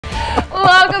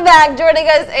Welcome back. Joining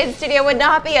us in studio would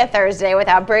not be a Thursday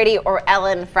without Brady or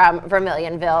Ellen from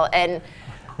Vermilionville. And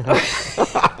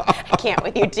I can't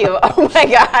with you two. Oh my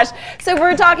gosh. So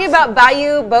we're talking about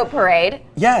Bayou Boat Parade.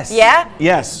 Yes. Yeah?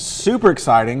 Yes. Super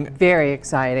exciting. Very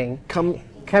exciting.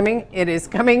 It is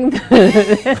coming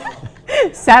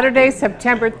Saturday,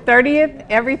 September 30th.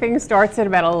 Everything starts at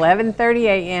about 11:30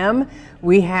 a.m.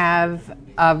 We have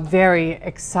a very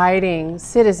exciting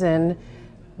citizen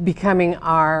becoming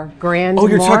our Grand Marshal.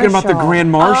 Oh, you're talking about the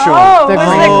Grand Marshal. Oh, the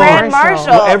Grand Marshal.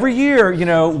 Well, every year, you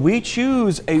know, we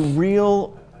choose a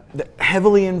real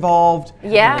heavily involved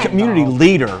community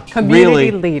leader.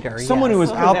 Someone who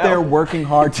is out there working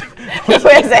hard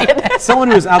to someone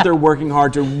who is out there working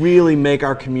hard to really make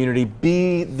our community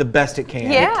be the best it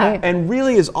can. Yeah. And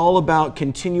really is all about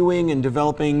continuing and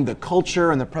developing the culture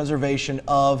and the preservation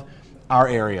of our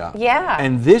area. Yeah.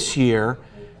 And this year,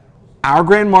 our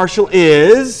Grand Marshal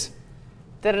is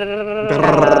Al A.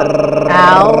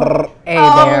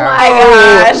 Oh my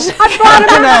gosh.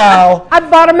 I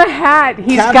bought him a hat.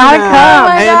 He's got to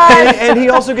come. And he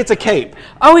also gets a cape.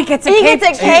 Oh, he gets a cape. He gets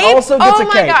a cape? He also gets a oh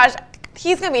my cape. Gosh.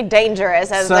 He's going to be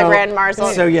dangerous as the Grand Marshal.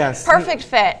 So yes. Perfect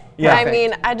fit. Yeah. I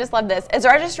mean, I just love this. Is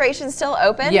registration still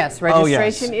open? Yes,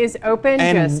 registration is open.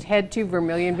 And just head to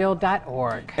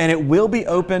vermilionville.org. And it will be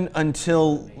open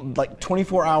until like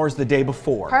 24 hours the day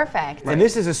before. Perfect. And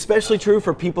this is especially true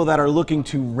for people that are looking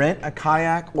to rent a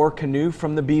kayak or canoe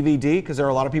from the BVD, because there are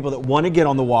a lot of people that want to get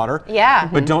on the water,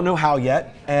 but don't know how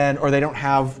yet, or they don't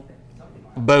have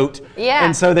boat. Yeah.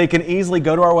 And so they can easily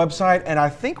go to our website, and I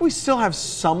think we still have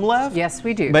some left. Yes,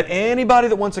 we do. But anybody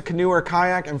that wants a canoe or a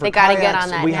kayak, and for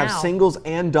kayaks, we have singles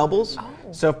and doubles.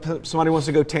 So if somebody wants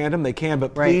to go tandem, they can,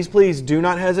 but please do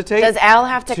not hesitate. Does Al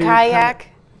have to kayak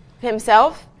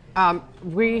himself?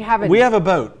 We have a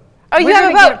boat. Oh, you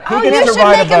have a boat. Oh, you should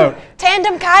make him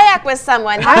tandem kayak with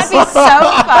someone. That'd be so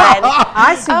fun.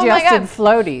 I suggested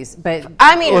floaties, but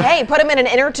I mean, hey, put him in an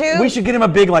inner tube. We should get him a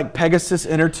big like Pegasus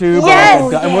inner tube. Yes.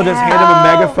 And we'll just hand him a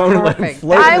megaphone and let him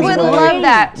float. I would love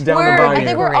that. I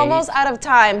think we're almost out of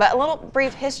time, but a little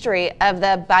brief history of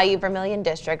the Bayou Vermilion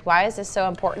District. Why is this so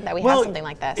important that we have something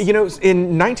like this? You know,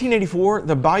 in 1984,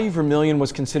 the Bayou Vermilion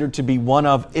was considered to be one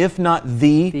of, if not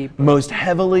the most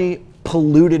heavily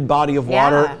polluted body of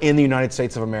water in the United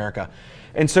States of America.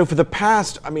 And so for the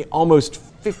past, almost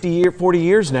 40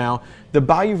 years now, the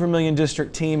Bayou Vermilion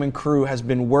District team and crew has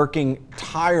been working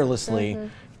tirelessly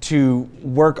to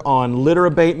work on litter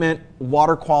abatement,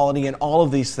 water quality, and all of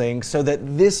these things so that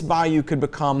this bayou could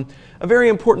become a very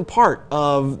important part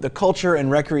of the culture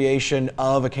and recreation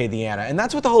of Acadiana. And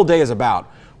that's what the whole day is about.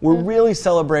 We're really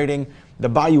celebrating the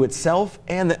bayou itself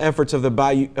and the efforts of the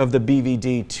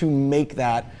BVD to make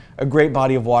that a great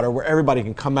body of water where everybody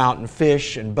can come out and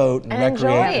fish and boat and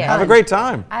recreate and have a great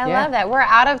time. I love that. We're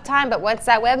out of time, but what's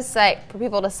that website for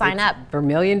people to sign up?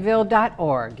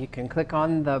 Vermilionville.org. You can click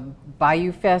on the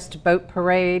Bayou Fest Boat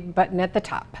Parade button at the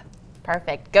top.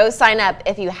 Perfect. Go sign up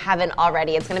if you haven't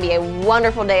already. It's going to be a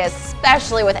wonderful day,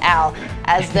 especially with Al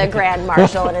as the Grand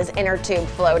Marshal and his inner tube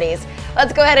floaties.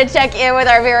 Let's go ahead and check in with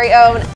our very own